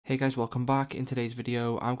Hey guys, welcome back. In today's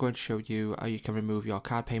video, I'm going to show you how you can remove your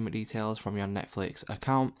card payment details from your Netflix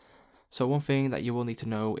account. So one thing that you will need to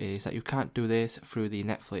know is that you can't do this through the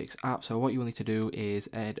Netflix app. So what you will need to do is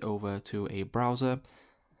head over to a browser.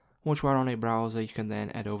 Once you are on a browser, you can then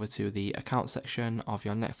head over to the account section of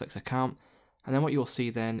your Netflix account. And then what you'll see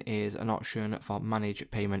then is an option for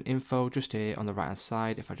manage payment info just here on the right hand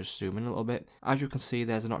side. If I just zoom in a little bit, as you can see,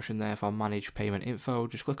 there's an option there for manage payment info.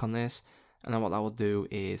 Just click on this. And then what that will do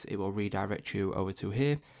is it will redirect you over to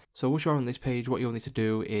here. So once you're on this page, what you'll need to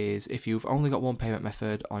do is, if you've only got one payment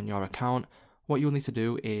method on your account, what you'll need to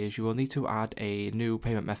do is you will need to add a new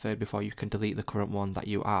payment method before you can delete the current one that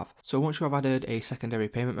you have. So once you have added a secondary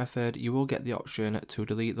payment method, you will get the option to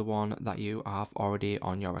delete the one that you have already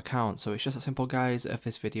on your account. So it's just that simple, guys. If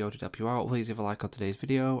this video did help you out, please leave a like on today's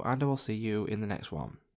video and I will see you in the next one.